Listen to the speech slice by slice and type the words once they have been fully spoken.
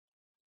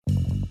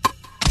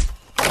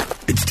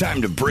It's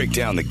time to break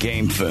down the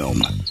game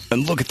film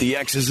and look at the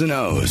X's and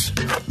O's,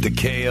 the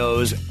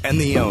KOs and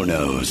the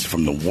O-Nos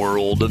from the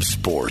world of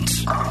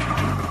sports.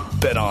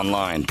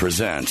 BetOnline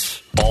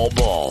presents All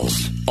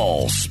Balls,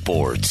 All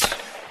Sports.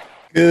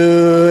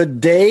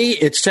 Good day.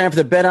 It's time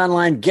for the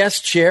BetOnline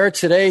guest chair.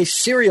 Today,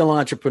 serial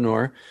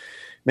entrepreneur,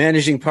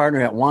 managing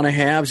partner at Wanna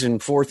Haves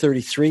and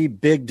 433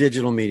 big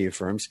digital media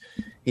firms.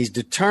 He's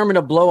determined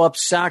to blow up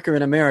soccer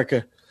in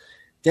America.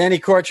 Danny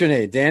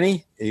Cortenraede.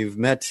 Danny, you've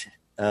met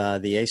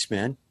the ace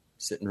man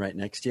sitting right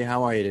next to you.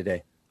 How are you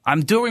today?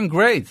 I'm doing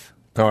great.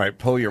 All right,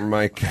 pull your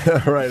mic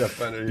right up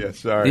under you.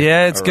 Sorry.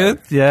 Yeah, it's good.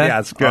 Right. Yeah,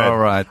 it's good. All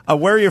right.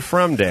 Where are you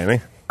from,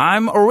 Danny?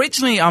 I'm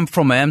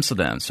from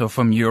Amsterdam, so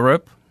from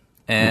Europe.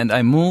 And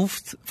I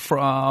moved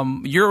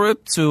from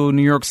Europe to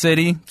New York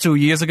City 2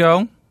 years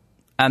ago,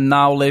 and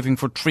now living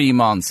for 3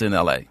 months in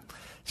L.A.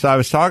 So I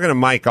was talking to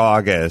Mike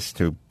August,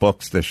 who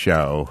books the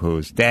show,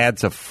 whose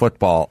dad's a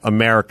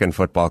American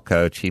football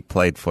coach. He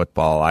played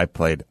football. I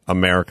played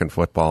American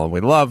football, and we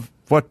love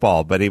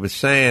football. But he was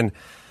saying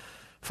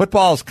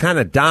football is kind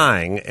of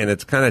dying, and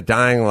it's kind of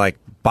dying like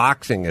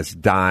boxing is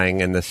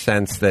dying in the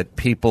sense that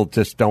people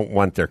just don't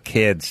want their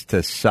kids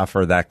to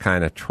suffer that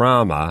kind of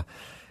trauma.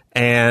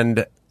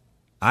 And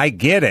I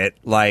get it,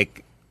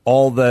 like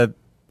all the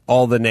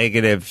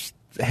negative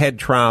head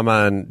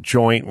trauma and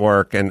joint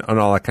work and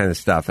all that kind of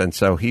stuff. And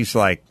so he's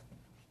like,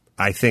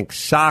 I think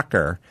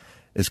soccer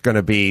is going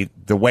to be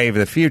the wave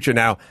of the future.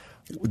 Now,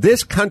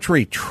 this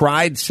country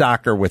tried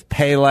soccer with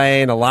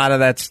Pele and a lot of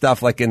that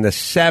stuff like in the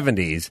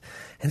 70s,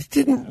 and it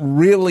didn't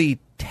really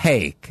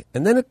take.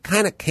 And then it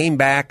kind of came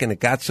back and it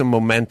got some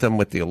momentum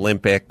with the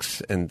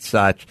Olympics and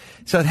such.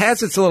 So it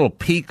has its little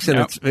peaks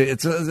and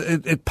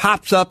it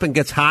pops up and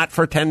gets hot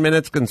for 10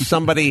 minutes and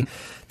somebody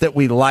that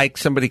we like,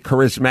 somebody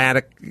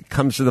charismatic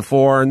comes to the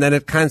fore, and then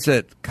it kind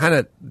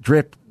of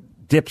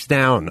dips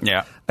down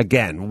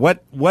again.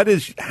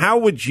 How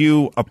would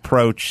you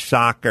approach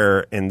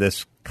soccer in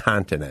this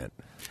continent?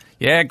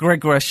 Yeah,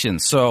 great question.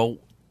 So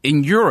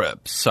in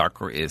Europe,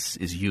 soccer is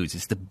huge.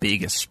 It's the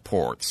biggest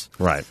sport.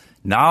 Right.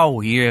 Now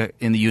here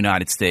in the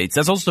United States,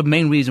 that's also the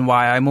main reason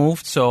why I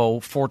moved. So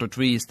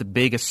 433 is the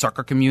biggest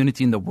soccer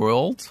community in the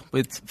world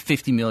with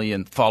 50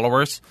 million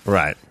followers.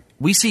 Right.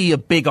 We see a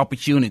big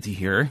opportunity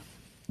here.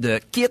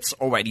 The kids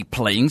already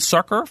playing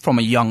soccer from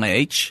a young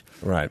age.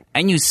 Right.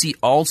 And you see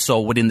also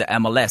within the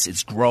MLS,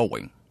 it's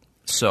growing.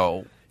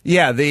 So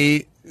yeah,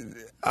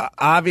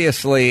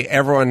 obviously,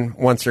 everyone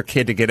wants their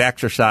kid to get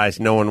exercise.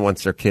 No one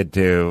wants their kid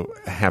to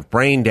have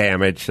brain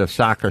damage. So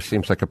soccer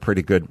seems like a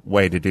pretty good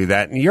way to do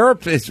that. And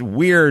Europe is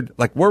weird.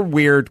 Like, we're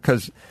weird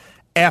because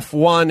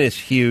F1 is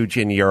huge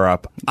in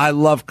Europe. I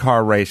love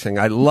car racing.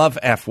 I love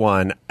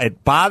F1.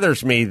 It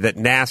bothers me that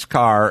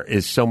NASCAR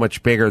is so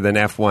much bigger than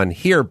F1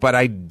 here. But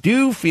I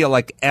do feel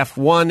like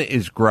F1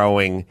 is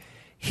growing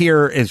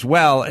here as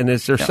well. And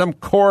is there some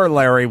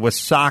corollary with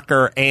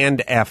soccer and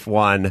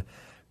F1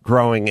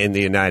 growing in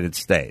the United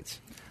States?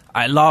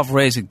 I love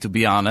racing, to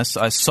be honest.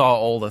 I saw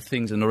all the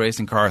things in the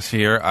racing cars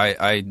here.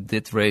 I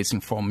did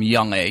racing from a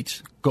young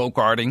age,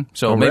 go-karting.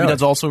 So maybe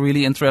that's also a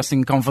really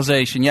interesting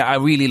conversation. Yeah, I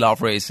really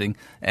love racing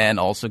and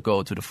also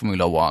go to the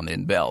Formula One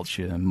in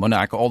Belgium,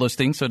 Monaco, all those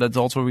things. So that's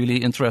also a really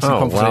interesting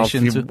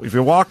conversation. Well, if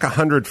you walk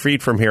 100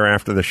 feet from here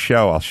after the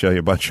show, I'll show you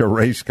a bunch of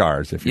race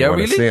cars if you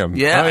want to see them.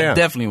 Yeah, I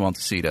definitely want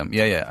to see them.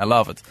 Yeah, I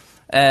love it.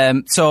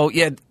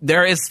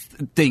 There is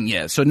a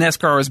thing, So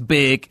NASCAR is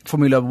big,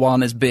 Formula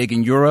One is big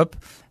in Europe.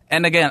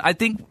 And again, I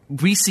think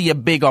we see a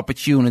big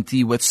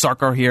opportunity with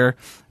soccer here.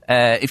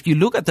 If you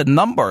look at the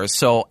numbers,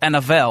 so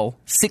NFL,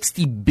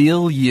 60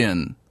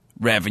 billion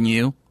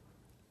revenue.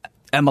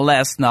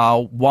 MLS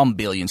now, 1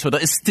 billion. So there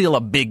is still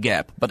a big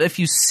gap. But if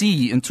you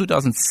see in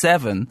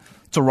 2007,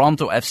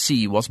 Toronto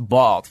FC was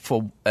bought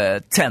for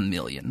 10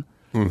 million.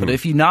 Mm-hmm. But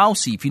if you now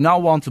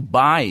want to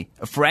buy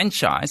a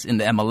franchise in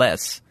the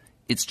MLS,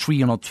 it's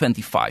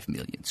 325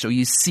 million. So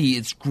you see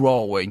it's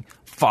growing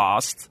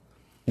fast.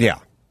 Yeah.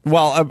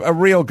 Well, a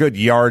real good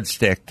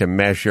yardstick to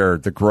measure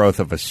the growth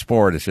of a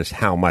sport is just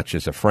how much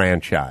is a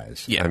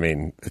franchise. Yeah. I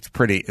mean, it's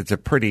a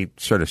pretty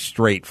sort of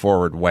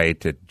straightforward way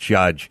to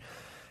judge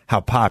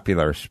how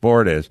popular a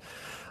sport is.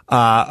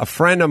 A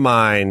friend of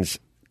mine's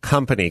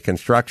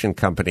construction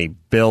company,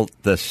 built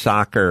the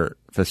soccer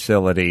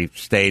facility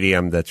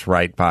stadium that's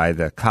right by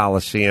the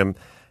Coliseum.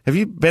 Have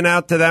you been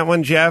out to that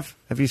one, Jeff?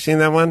 Have you seen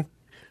that one?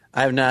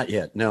 I have not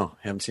yet. No,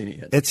 haven't seen it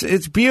yet.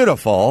 It's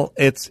beautiful.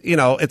 It's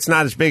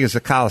not as big as the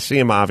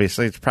Coliseum,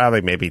 obviously. It's probably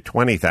maybe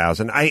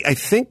 20,000. I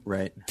think.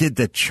 Right. Did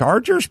the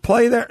Chargers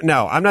play there?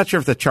 No, I'm not sure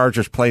if the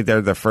Chargers played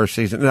there the first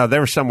season. No, they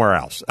were somewhere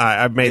else.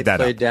 I've made that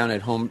up. They played down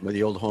at home with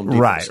the old Home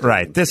Depot.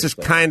 Right. This is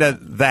kind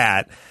of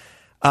that.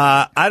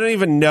 I don't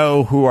even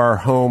know who our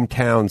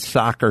hometown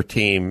soccer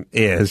team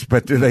is,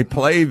 but do they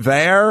play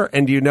there?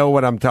 And do you know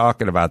what I'm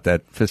talking about,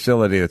 that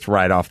facility that's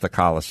right off the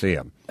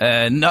Coliseum?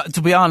 No,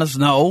 to be honest,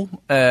 no.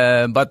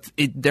 But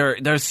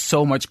there's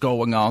so much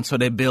going on. So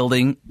they're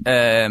building.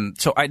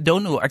 So I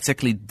don't know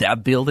exactly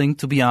that building,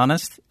 to be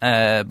honest.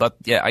 But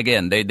yeah,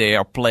 again, they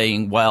are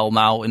playing well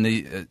now and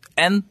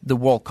the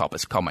World Cup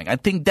is coming. I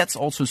think that's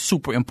also a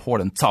super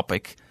important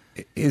topic.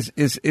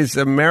 Is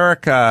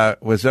America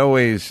was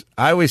always,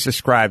 I always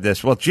describe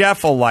this. Well,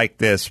 Jeff will like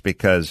this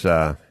because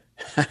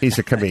he's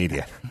a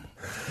comedian.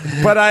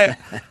 But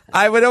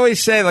I would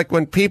always say, like,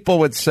 when people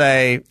would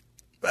say,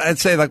 I'd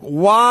say, like,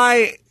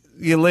 why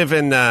you live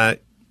in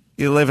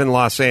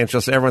Los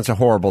Angeles, everyone's a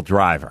horrible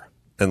driver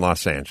in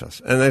Los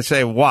Angeles. And they'd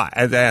say, why?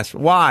 I'd ask,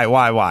 why?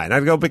 And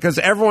I'd go, because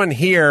everyone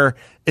here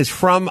is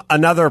from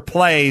another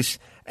place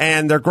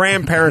and their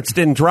grandparents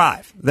didn't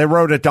drive. They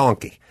rode a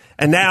donkey.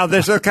 And now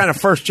there's a kind of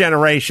first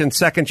generation,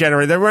 second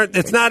generation.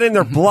 It's not in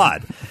their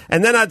blood.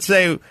 And then I'd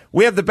say,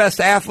 we have the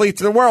best athletes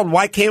in the world.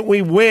 Why can't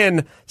we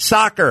win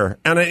soccer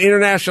on an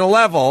international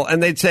level?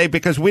 And they'd say,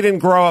 because we didn't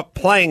grow up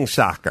playing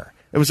soccer.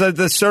 It was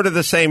sort of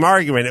the same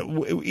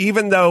argument.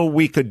 Even though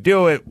we could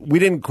do it, we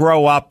didn't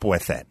grow up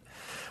with it.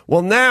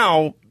 Well,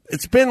 now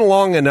it's been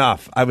long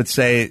enough, I would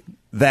say,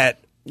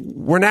 that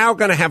we're now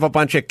going to have a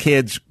bunch of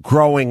kids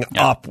growing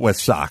up with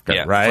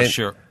soccer, right? For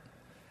sure.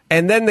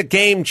 And then the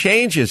game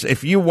changes.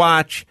 If you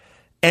watch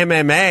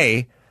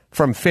MMA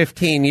from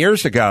 15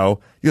 years ago,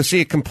 you'll see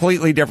a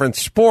completely different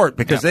sport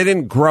because they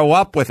didn't grow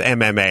up with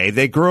MMA.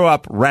 They grew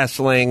up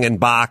wrestling and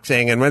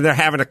boxing, and when they're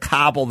having to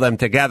cobble them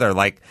together,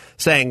 like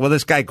saying, well,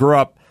 this guy grew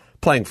up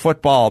playing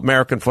football,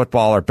 American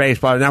football or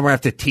baseball, and now we have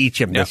to teach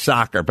him the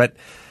soccer. But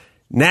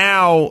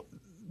now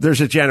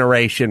there's a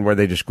generation where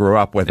they just grew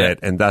up with it,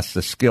 and thus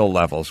the skill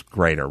level's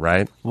greater,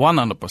 right?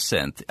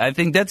 100%. I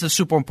think that's a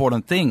super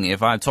important thing.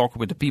 If I talk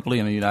with the people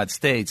in the United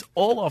States,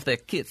 all of their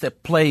kids, they're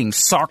playing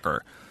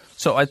soccer.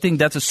 So I think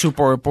that's a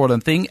super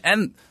important thing.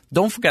 And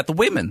don't forget the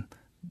women.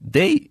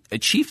 They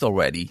achieved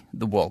already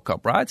the World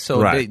Cup, right?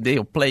 So they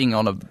are playing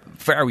on a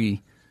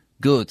very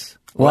good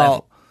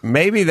level.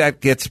 Maybe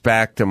that gets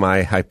back to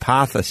my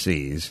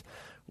hypotheses,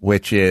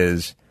 which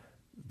is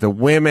the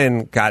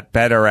women got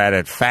better at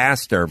it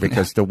faster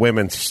because the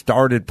women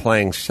started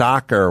playing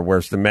soccer,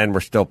 whereas the men were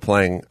still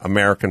playing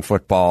American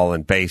football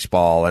and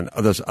baseball and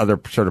those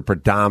other sort of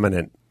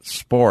predominant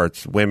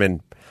sports.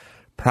 Women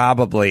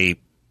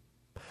probably,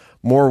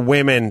 more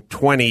women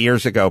 20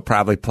 years ago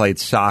probably played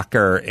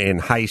soccer in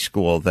high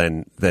school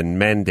than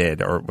men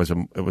did, or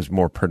it was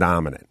more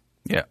predominant.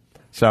 Yeah.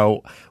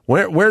 So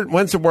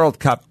when's the World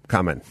Cup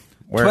coming?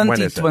 When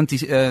is it?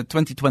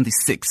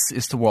 2026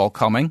 is the World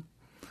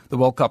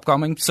Cup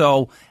coming.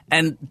 So,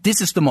 and this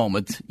is the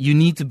moment. You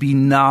need to be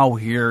now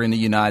here in the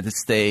United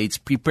States,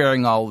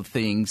 preparing all the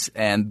things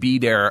and be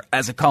there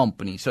as a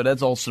company. So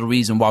that's also the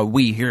reason why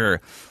we here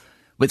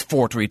with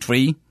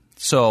 433.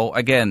 So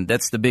again,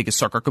 that's the biggest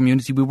soccer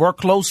community. We work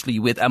closely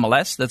with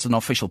MLS. That's an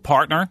official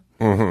partner.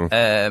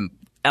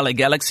 LA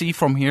Galaxy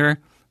from here.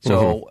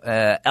 So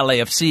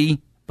LAFC,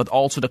 but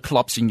also the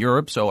clubs in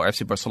Europe. So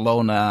FC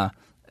Barcelona,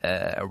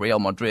 Real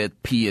Madrid,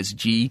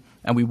 PSG,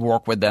 and we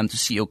work with them to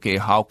see, okay,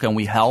 how can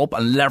we help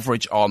and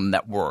leverage our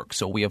network?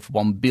 So we have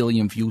 1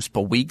 billion views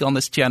per week on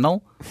this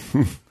channel.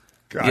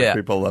 God,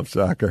 people love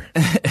soccer.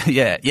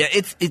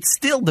 It's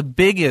still the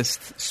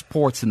biggest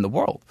sports in the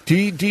world. Do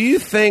you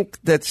think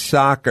that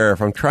soccer,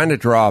 if I'm trying to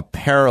draw a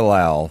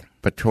parallel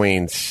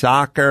between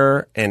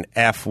soccer and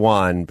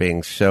F1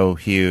 being so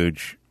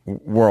huge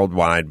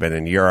worldwide, but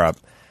in Europe,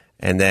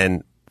 and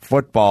then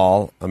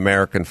football,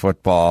 American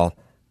football,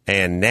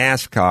 and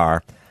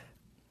NASCAR,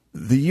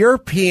 the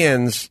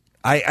Europeans,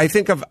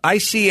 I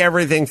see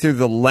everything through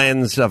the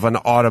lens of an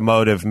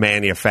automotive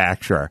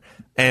manufacturer.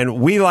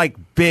 And we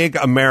like big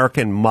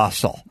American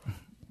muscle.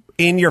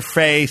 In your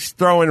face,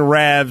 throwing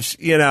revs,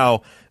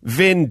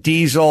 Vin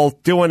Diesel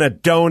doing a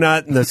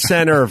donut in the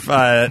center of,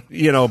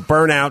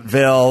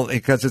 Burnoutville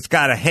because it's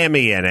got a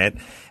Hemi in it.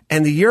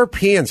 And the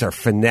Europeans are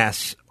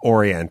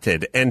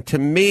finesse-oriented. And to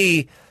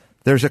me,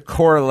 there's a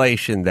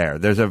correlation there.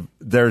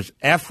 There's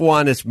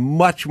F1 is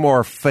much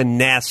more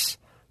finesse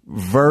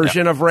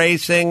version of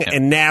racing,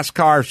 and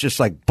NASCAR is just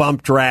like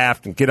bump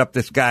draft and get up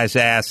this guy's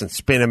ass and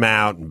spin him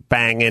out and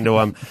bang into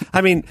him.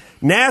 I mean,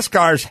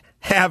 NASCARs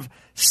have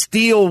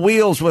steel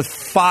wheels with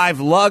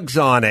 5 lugs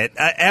on it.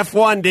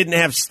 F1 didn't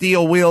have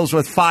steel wheels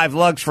with 5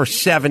 lugs for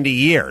 70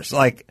 years.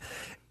 Like,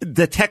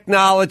 the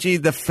technology,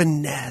 the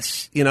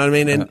finesse, you know what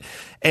I mean?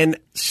 And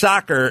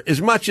soccer,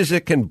 as much as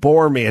it can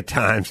bore me at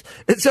times,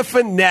 it's a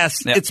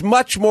finesse. Yeah. It's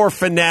much more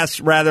finesse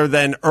rather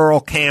than Earl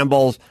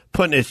Campbell's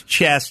putting his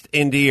chest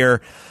into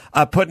your,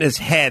 putting his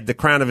head, the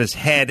crown of his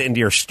head into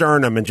your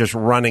sternum and just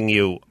running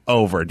you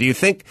over. Do you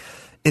think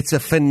it's a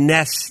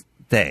finesse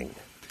thing?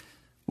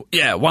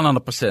 Yeah,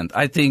 100%.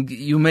 I think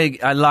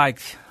I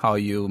like how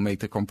you make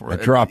the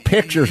comparison. Draw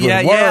pictures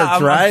with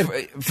words, right?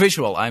 I'm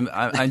visual.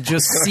 I'm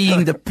just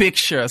seeing the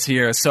pictures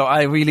here. So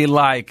I really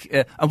like.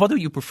 And what do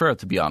you prefer,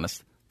 to be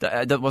honest?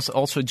 That was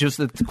also just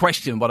the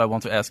question what I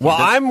want to ask you. Well,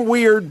 I'm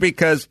weird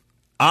because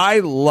I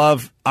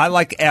like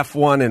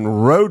F1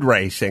 and road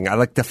racing. I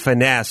like the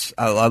finesse.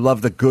 I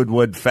love the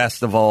Goodwood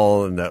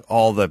Festival and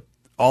all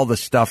the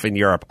stuff in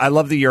Europe. I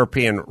love the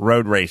European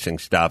road racing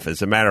stuff.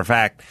 As a matter of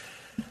fact,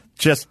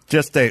 just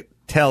to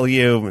tell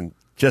you, and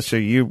just so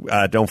you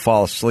don't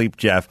fall asleep,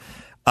 Jeff,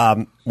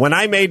 when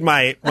I made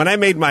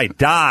my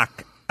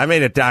doc. I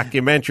made a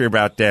documentary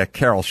about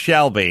Carroll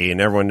Shelby,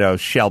 and everyone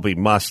knows Shelby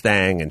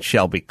Mustang and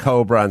Shelby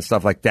Cobra and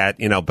stuff like that,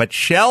 But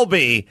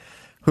Shelby,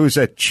 who's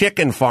a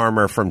chicken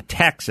farmer from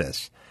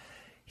Texas,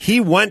 he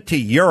went to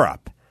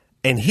Europe,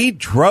 and he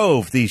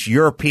drove these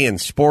European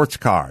sports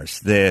cars,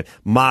 the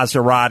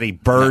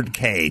Maserati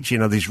Birdcage,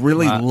 these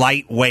really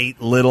lightweight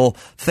little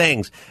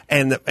things,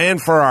 and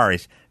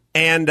Ferraris,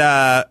 and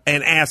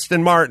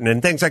Aston Martin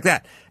and things like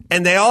that.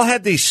 And they all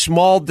had these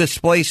small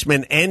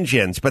displacement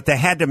engines, but they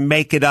had to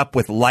make it up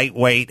with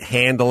lightweight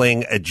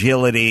handling,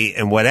 agility,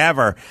 and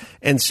whatever.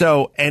 And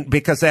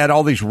because they had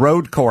all these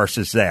road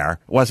courses there,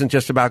 it wasn't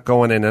just about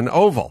going in an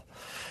oval.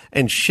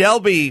 And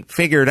Shelby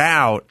figured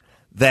out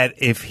that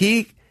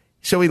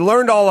so he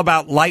learned all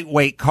about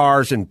lightweight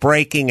cars and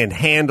braking and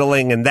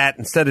handling and that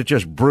instead of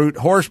just brute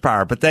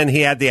horsepower. But then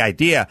he had the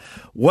idea,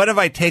 what if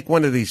I take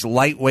one of these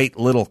lightweight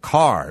little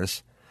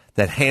cars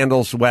that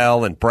handles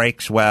well and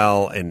brakes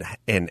well and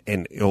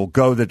it'll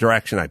go the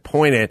direction I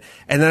point it.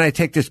 And then I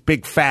take this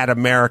big fat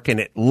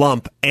American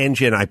lump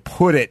engine, I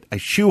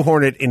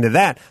shoehorn it into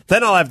that.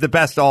 Then I'll have the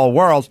best of all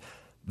worlds.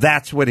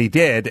 That's what he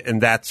did.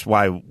 And that's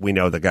why we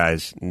know the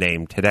guy's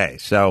name today.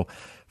 So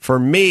for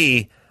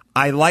me,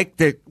 I like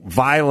the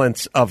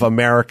violence of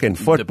American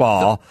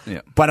football,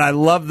 but I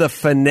love the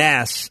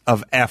finesse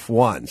of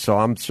F1. So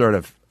I'm sort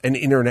of an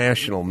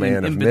international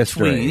man of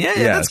mystery. Yeah,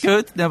 that's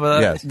good. No,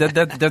 but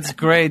that's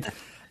great.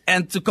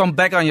 And to come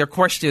back on your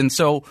question,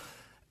 so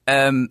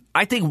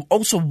I think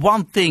also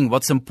one thing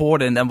what's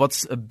important and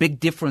what's a big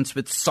difference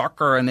with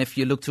soccer, and if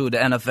you look to the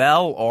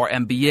NFL or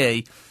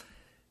NBA,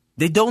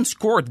 they don't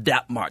score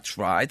that much,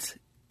 right?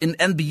 In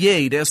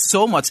NBA, there's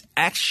so much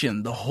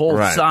action the whole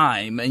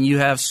time, and you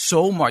have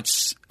so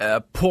much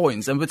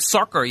points. And with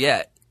soccer,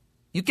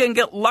 you can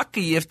get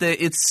lucky if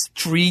it's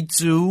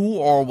 3-2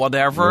 or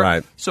whatever.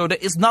 Right. So there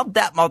is not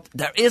that much.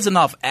 There is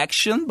enough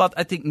action, but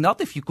I think not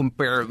if you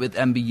compare it with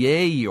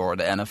NBA or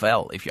the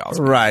NFL, if you ask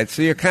me. Right.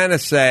 So you're kind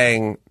of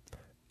saying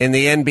in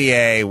the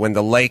NBA, when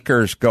the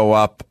Lakers go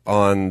up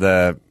on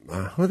the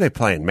who are they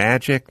playing?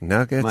 Magic?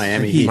 Nuggets?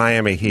 Miami Heat.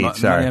 Miami Heat,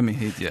 sorry. Miami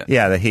Heat, yeah.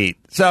 Yeah, the Heat.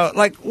 So,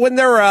 like, when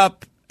they're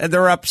up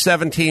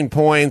 17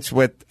 points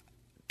with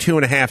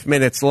 2.5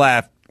 minutes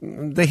left,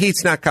 the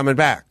Heat's not coming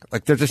back.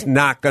 Like, they're just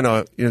not going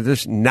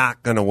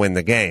to win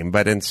the game.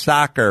 But in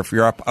soccer, if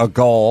you're up a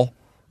goal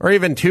or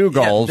even 2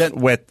 goals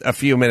with a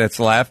few minutes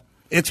left,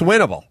 it's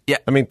winnable. Yeah.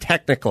 I mean,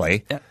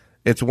 technically,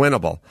 it's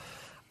winnable.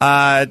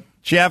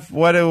 Jeff,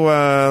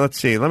 let's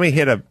see. Let me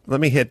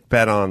hit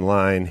Bet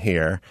Online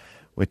here,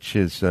 which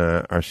is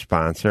our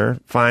sponsor.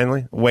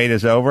 Finally, wait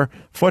is over.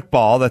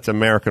 Football, that's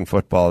American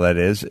football, that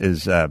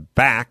is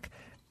back.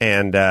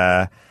 And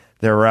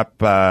they're up,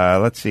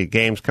 let's see,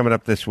 games coming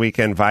up this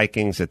weekend.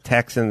 Vikings at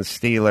Texans,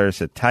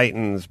 Steelers at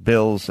Titans,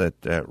 Bills at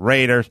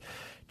Raiders,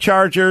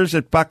 Chargers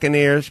at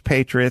Buccaneers,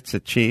 Patriots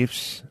at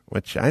Chiefs,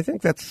 which I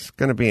think that's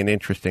going to be an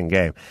interesting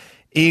game.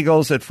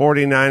 Eagles at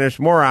 49ers,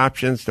 more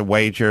options to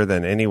wager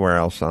than anywhere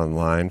else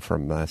online,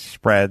 from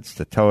spreads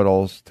to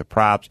totals to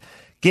props.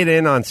 Get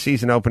in on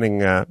season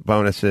opening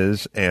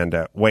bonuses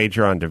and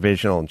wager on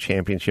divisional and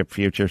championship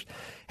futures.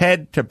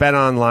 Head to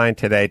BetOnline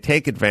today.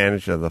 Take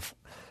advantage of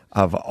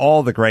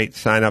all the great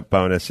sign-up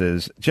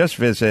bonuses. Just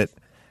visit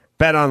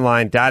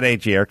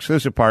betonline.ag, our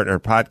exclusive partner,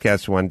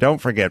 Podcast One. Don't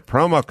forget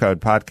promo code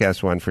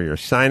Podcast One for your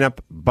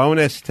sign-up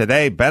bonus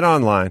today.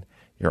 BetOnline,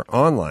 your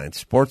online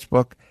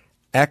sportsbook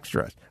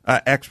experts,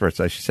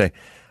 I should say.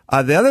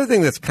 The other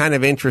thing that's kind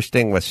of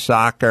interesting with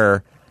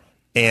soccer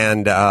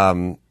and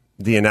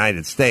the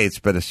United States,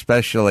 but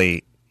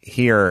especially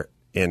here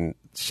in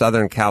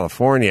Southern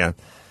California,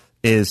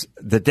 is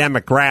the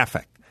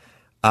demographic.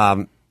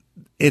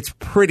 It's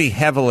pretty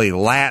heavily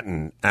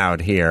Latin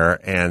out here,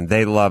 and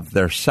they love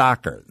their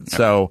soccer.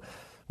 So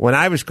when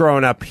I was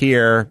growing up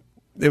here,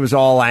 it was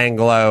all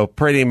Anglo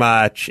pretty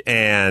much,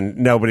 and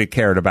nobody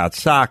cared about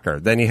soccer.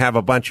 Then you have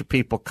a bunch of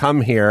people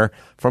come here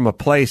from a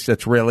place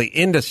that's really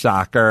into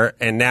soccer,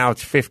 and now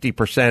it's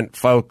 50%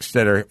 folks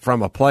that are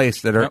from a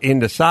place that are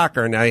into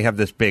soccer. Now you have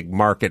this big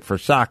market for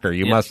soccer.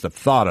 You must have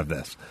thought of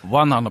this.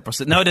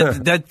 100%. No,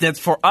 that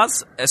for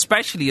us,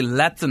 especially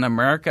Latin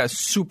America, is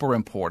super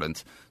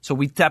important. So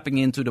we're tapping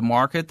into the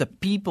market. The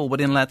people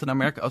within Latin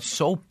America are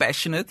so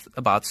passionate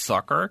about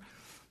soccer.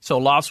 So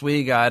last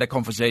week I had a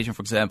conversation,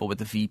 for example, with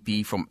the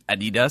VP from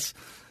Adidas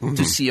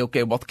to see,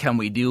 okay, what can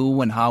we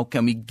do and how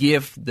can we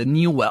give the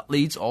new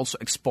athletes also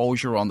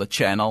exposure on the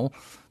channel,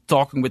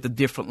 talking with the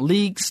different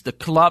leagues, the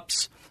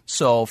clubs.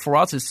 So for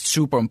us, it's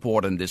super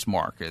important, this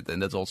market.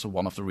 And that's also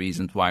one of the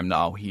reasons why I'm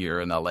now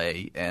here in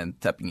LA and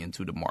tapping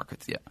into the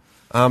market. Yeah.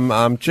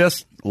 I'm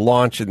just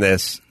launching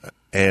this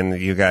and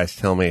you guys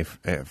tell me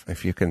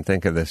if you can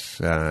think of this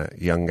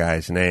young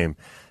guy's name.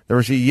 There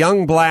was a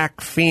young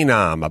black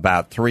phenom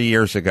about 3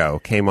 years ago,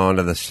 came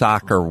onto the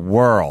soccer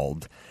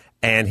world,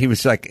 and he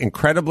was like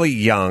incredibly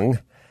young,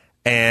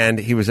 and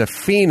he was a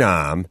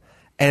phenom,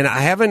 and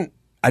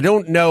I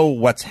don't know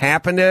what's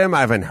happened to him.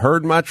 I haven't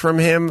heard much from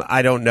him.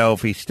 I don't know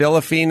if he's still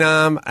a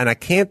phenom, and I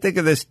can't think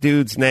of this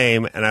dude's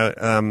name, and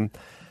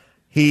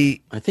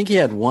I think he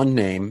had one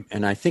name,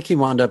 and I think he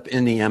wound up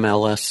in the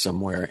MLS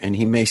somewhere, and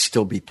he may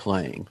still be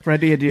playing.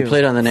 Freddie Adu. He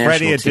played on the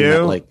national team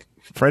at like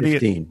Freddie,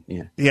 15.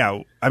 Yeah.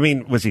 Yeah. I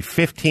mean, was he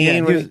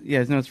 15?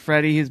 It's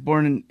Freddie. He was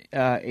born in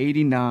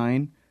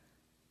 89.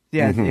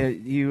 Yeah,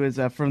 he was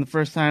from the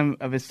first time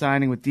of his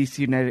signing with DC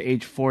United at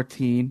age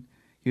 14.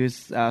 He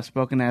was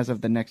spoken as of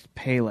the next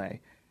Pele.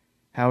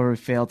 However, he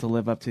failed to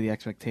live up to the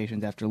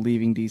expectations after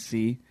leaving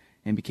DC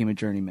and became a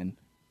journeyman.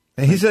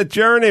 He's a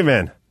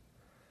journeyman.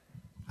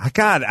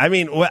 God, I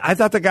mean, I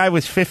thought the guy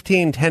was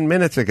 15 10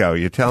 minutes ago.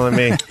 You're telling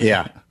me?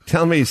 Yeah.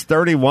 Telling me he's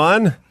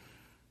 31?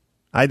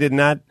 I did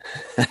not.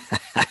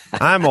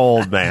 I'm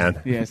old,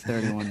 man. Yeah, it's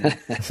 31.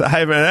 So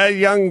I mean, that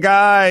young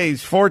guy,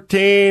 he's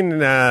 14.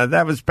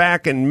 That was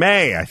back in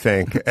May, I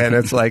think. And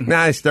it's like,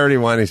 nah, he's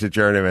 31. He's a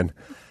journeyman.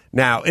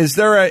 Now, is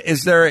there a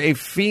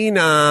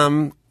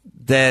phenom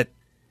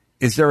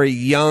is there a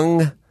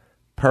young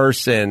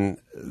person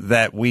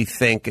that we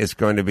think is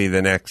going to be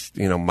the next,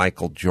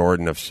 Michael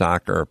Jordan of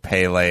soccer, or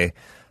Pele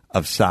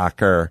of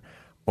soccer,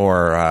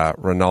 or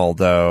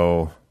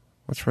Ronaldo?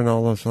 What's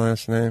Ronaldo's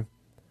last name?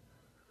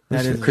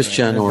 That is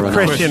Cristiano Ronaldo.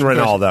 Christian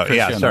Ronaldo.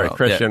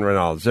 Cristian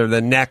Ronaldo. So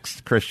the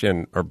next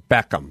Christian or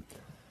Beckham.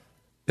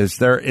 Is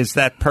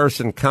that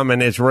person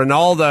coming? Is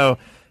Ronaldo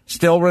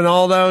still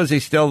Ronaldo? Is he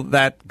still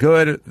that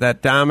good,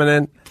 that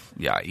dominant?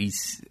 Yeah, he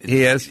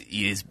is.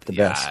 He is the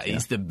best. Yeah,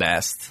 he's the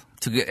best.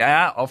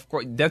 Of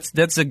course,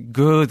 that's a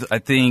good. I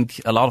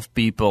think a lot of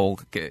people.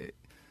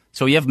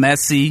 So you have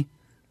Messi,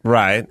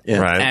 right?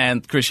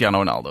 And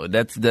Cristiano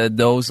Ronaldo.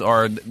 Those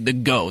are the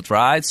GOAT,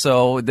 right?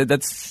 So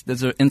that's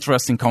an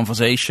interesting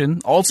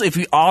conversation. Also, if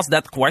we ask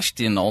that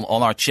question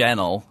on our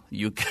channel,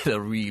 you get a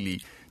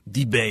really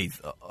debate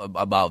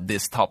about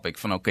this topic.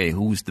 From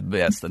who's the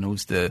best and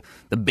who's the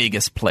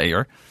biggest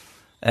player?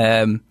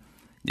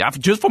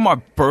 Just from my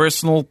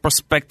personal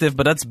perspective,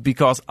 but that's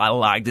because I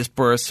like this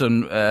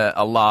person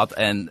a lot.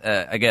 And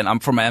again, I'm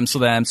from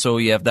Amsterdam, so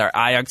you have their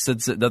Ajax,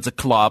 that's a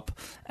club.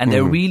 And they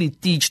really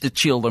teach the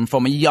children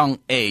from a young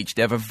age.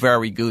 They have a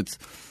very good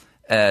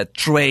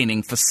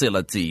training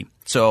facility.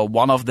 So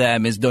one of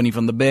them is Donny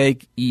van de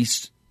Beek.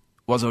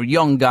 Was a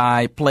young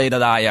guy, played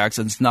at Ajax,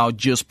 and is now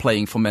just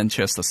playing for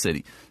Manchester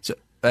City. So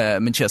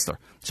Manchester.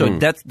 So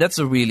that's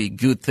a really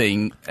good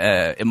thing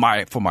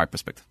from my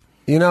perspective.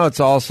 It's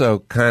also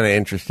kind of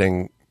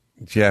interesting,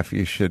 Jeff,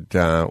 you should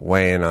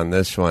weigh in on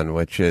this one,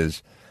 which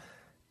is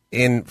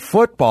in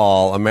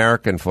football,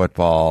 American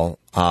football,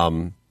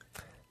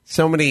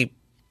 so many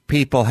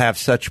people have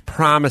such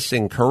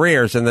promising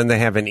careers and then they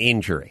have an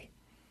injury.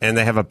 And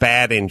they have a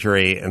bad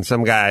injury, and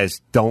some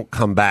guys don't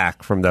come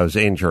back from those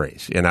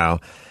injuries,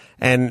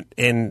 And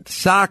in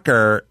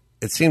soccer,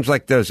 it seems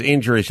like those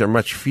injuries are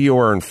much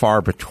fewer and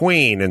far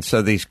between, and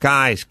so these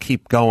guys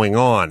keep going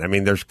on. I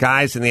mean, there's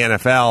guys in the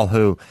NFL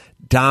who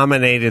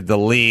dominated the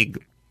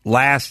league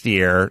last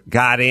year,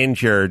 got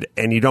injured,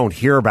 and you don't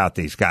hear about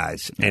these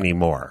guys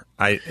anymore.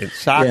 In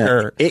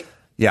soccer,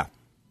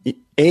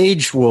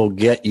 age will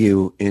get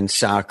you in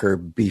soccer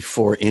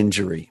before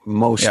injury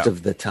most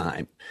of the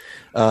time.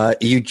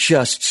 You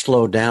just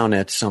slow down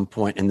at some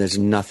point, and there's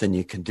nothing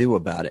you can do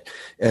about it.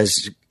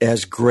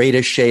 As great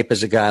a shape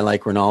as a guy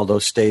like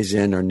Ronaldo stays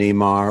in, or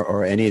Neymar,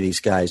 or any of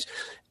these guys,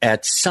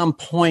 at some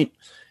point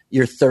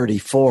you're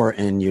 34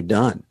 and you're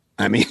done.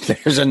 I mean,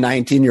 there's a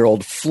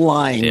 19-year-old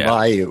flying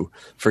by you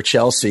for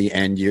Chelsea,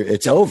 and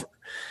it's over.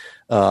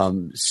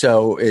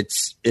 So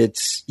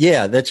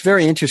that's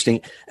very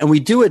interesting. And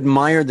we do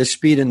admire the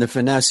speed and the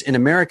finesse in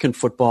American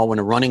football when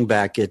a running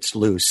back gets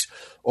loose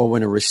or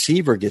when a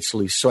receiver gets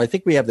loose. So I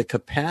think we have the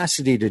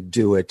capacity to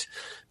do it,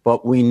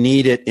 but we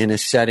need it in a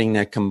setting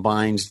that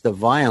combines the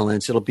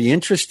violence. It'll be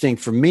interesting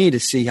for me to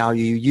see how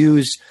you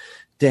use,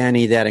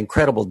 Danny, that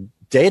incredible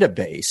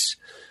database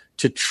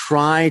to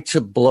try to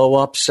blow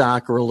up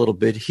soccer a little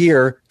bit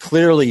here.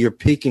 Clearly, you're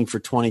peaking for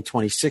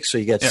 2026, so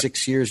you got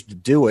 6 years to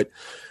do it.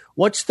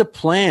 What's the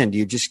plan? Do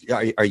you just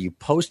are you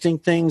posting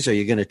things? Are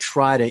you going to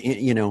try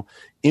to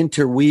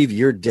interweave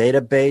your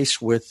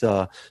database with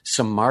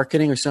some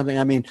marketing or something?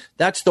 I mean,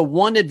 that's the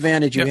one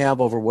advantage you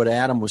have over what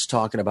Adam was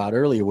talking about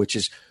earlier, which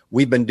is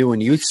we've been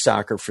doing youth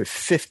soccer for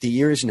 50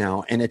 years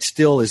now, and it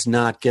still is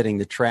not getting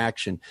the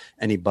traction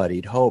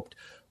anybody'd hoped.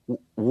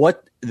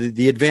 What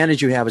the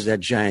advantage you have is that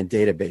giant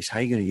database. How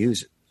are you going to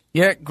use it?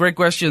 Yeah, great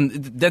question.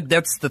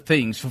 That's the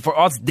thing. So for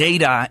us,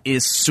 data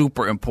is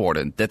super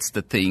important. That's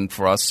the thing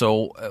for us.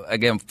 So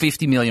again,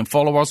 50 million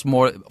followers,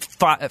 more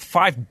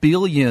 5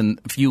 billion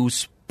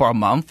views per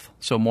month.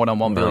 So more than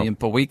 1 billion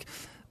per week.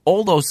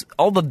 All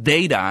the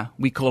data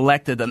we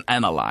collected and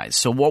analyzed.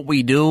 So what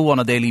we do on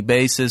a daily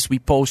basis, we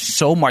post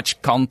so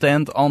much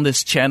content on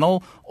this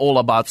channel, all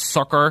about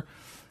soccer.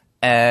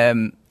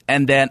 and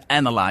then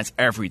analyze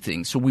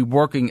everything. So we're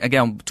working,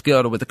 again,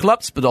 together with the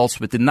clubs, but also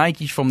with the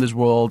Nikes from this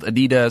world,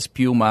 Adidas,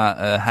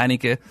 Puma,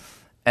 Heineken.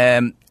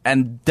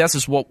 And this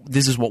is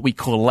what we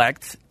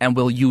collect and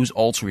will use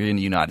also here in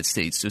the United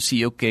States to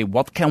see, okay,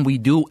 what can we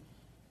do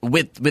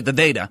with the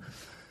data?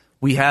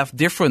 We have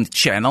different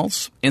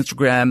channels,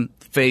 Instagram,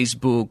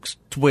 Facebook,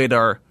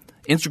 Twitter.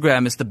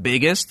 Instagram is the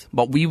biggest,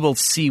 but we will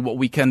see what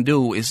we can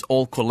do is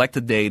all collect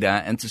the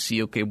data and to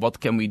see, okay, what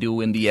can we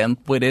do in the end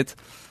with it,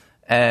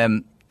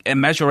 and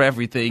measure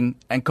everything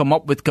and come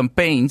up with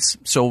campaigns.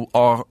 So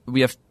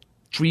we have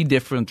 3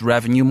 different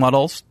revenue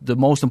models. The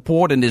most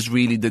important is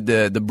really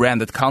the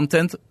branded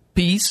content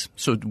piece,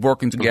 so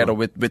working together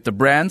with the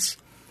brands.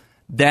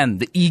 Then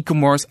the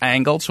e-commerce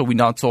angle, so we're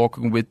now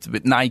talking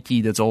with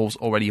Nike, that's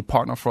already a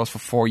partner for us for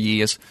 4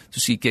 years,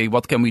 to see, okay,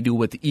 what can we do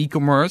with the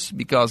e-commerce,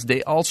 because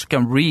they also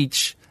can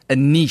reach a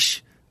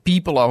niche.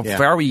 People are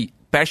very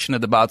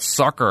passionate about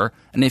soccer,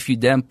 and if you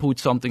then put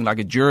something like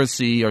a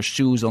jersey or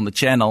shoes on the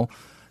channel,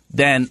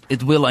 then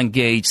it will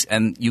engage,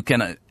 and you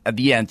can, at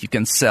the end, you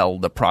can sell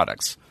the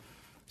products.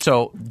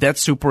 So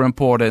that's super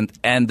important.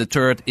 And the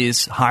third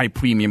is high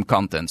premium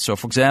content. So,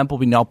 for example,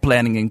 we're now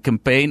planning a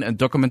campaign, a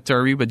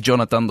documentary with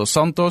Jonathan Dos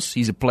Santos.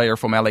 He's a player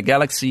from LA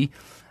Galaxy.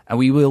 And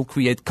we will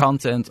create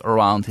content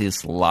around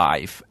his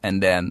life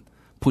and then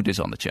put this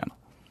on the channel.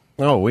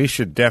 Oh, we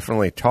should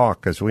definitely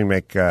talk because we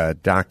make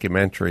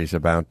documentaries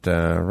about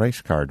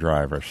race car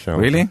drivers. So,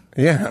 really?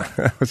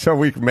 Yeah. So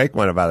we can make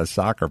one about a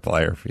soccer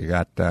player if you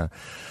got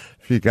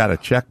a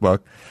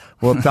checkbook.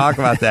 We'll talk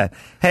about that.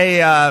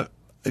 Hey,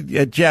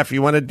 Jeff,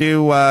 you want to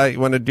do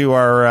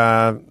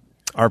our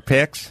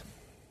picks?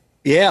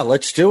 Yeah,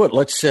 let's do it.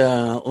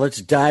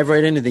 Let's dive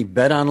right into the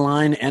Bet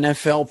Online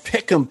NFL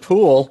Pick'em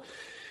Pool.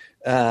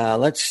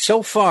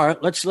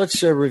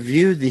 Let's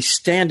review the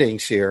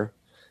standings here.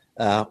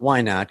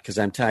 Why not? Because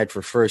I'm tied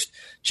for first.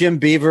 Jim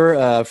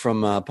Beaver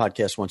from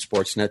Podcast One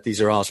Sportsnet.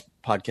 These are all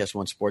Podcast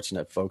One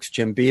Sportsnet folks.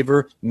 Jim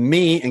Beaver,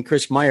 me, and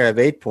Chris Meyer have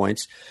 8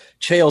 points.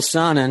 Chael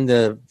Sonnen,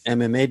 the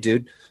MMA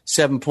dude,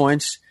 7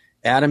 points.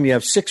 Adam, you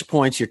have 6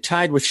 points. You're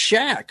tied with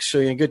Shaq, so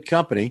you're in good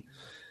company.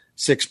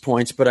 6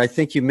 points, but I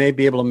think you may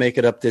be able to make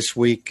it up this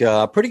week.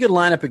 Pretty good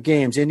lineup of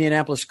games.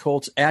 Indianapolis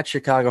Colts at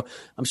Chicago.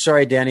 I'm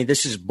sorry, Danny.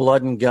 This is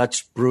blood and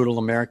guts, brutal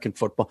American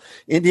football.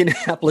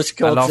 Indianapolis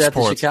Colts at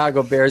the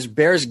Chicago Bears.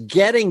 Bears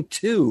getting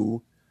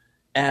 2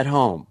 at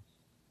home.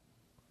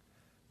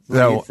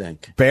 What do you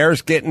think?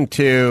 Bears getting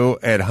 2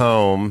 at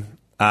home.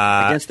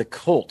 Against the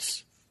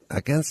Colts.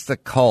 Against the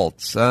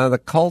Colts. The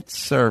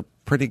Colts are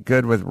pretty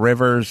good with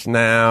Rivers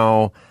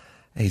now.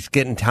 He's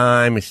getting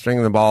time. He's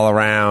stringing the ball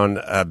around.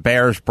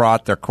 Bears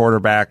brought their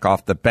quarterback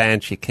off the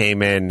bench. He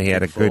came in. He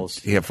had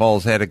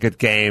Foles had a good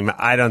game.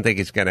 I don't think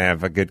he's going to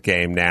have a good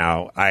game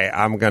now.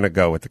 I'm going to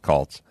go with the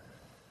Colts.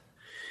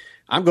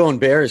 I'm going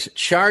Bears.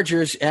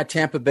 Chargers at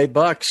Tampa Bay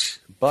Bucks.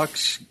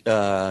 Bucks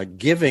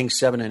giving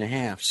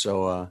 7.5.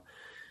 So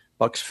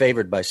Bucks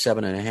favored by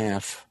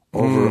 7.5.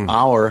 Over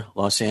our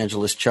Los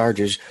Angeles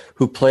Chargers,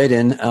 who played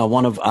in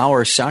one of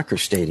our soccer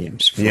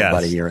stadiums for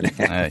about a year and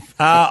a half.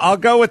 I'll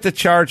go with the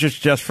Chargers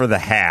just for the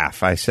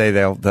half. I say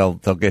they'll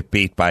get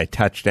beat by a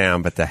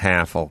touchdown, but the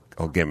half will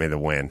give me the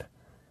win.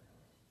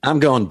 I'm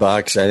going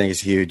Bucks. I think it's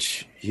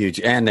huge,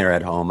 and they're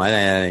at home. I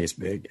think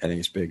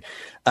it's big.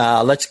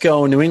 Let's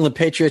go New England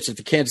Patriots at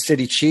the Kansas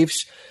City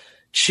Chiefs.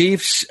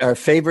 Chiefs are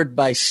favored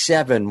by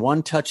 7,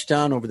 1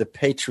 touchdown over the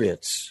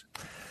Patriots.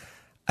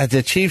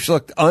 The Chiefs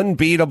looked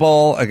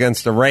unbeatable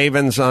against the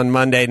Ravens on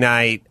Monday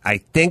night. I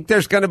think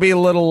there's going to be a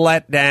little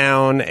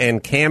letdown,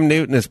 and Cam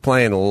Newton is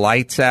playing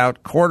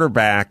lights-out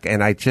quarterback,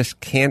 and I just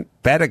can't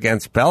bet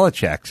against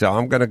Belichick, so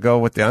I'm going to go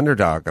with the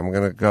underdog. I'm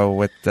going to go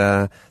with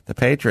the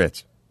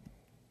Patriots.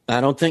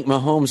 I don't think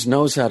Mahomes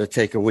knows how to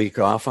take a week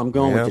off. I'm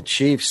going with the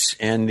Chiefs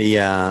and the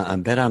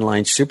Bet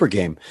Online Super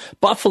Game.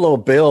 Buffalo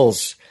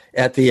Bills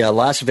at the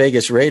Las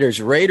Vegas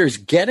Raiders. Raiders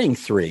getting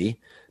 3.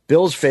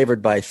 Bills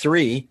favored by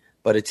 3.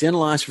 But it's in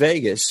Las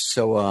Vegas,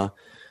 so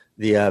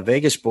the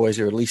Vegas boys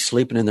are at least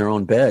sleeping in their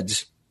own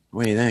beds.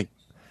 What do you think?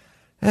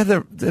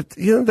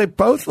 Yeah, they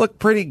both look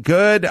pretty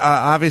good.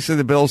 Obviously,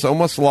 the Bills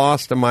almost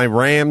lost to my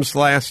Rams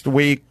last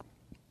week.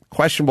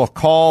 Questionable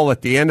call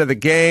at the end of the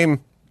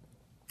game.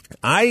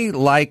 I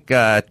like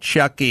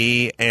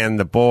Chucky and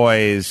the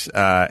boys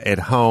at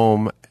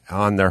home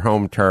on their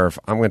home turf.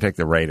 I'm going to take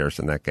the Raiders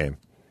in that game.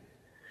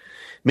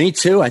 Me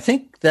too. I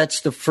think that's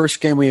the first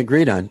game we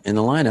agreed on in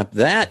the lineup.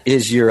 That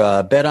is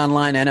your Bet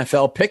Online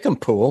NFL Pick'em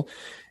Pool.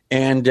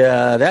 And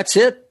that's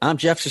it. I'm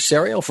Jeff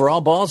Cesario for All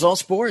Balls, All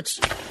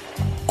Sports.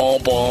 All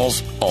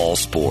Balls, All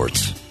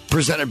Sports.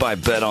 Presented by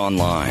Bet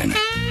Online,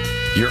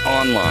 your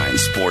online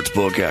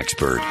sportsbook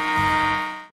expert.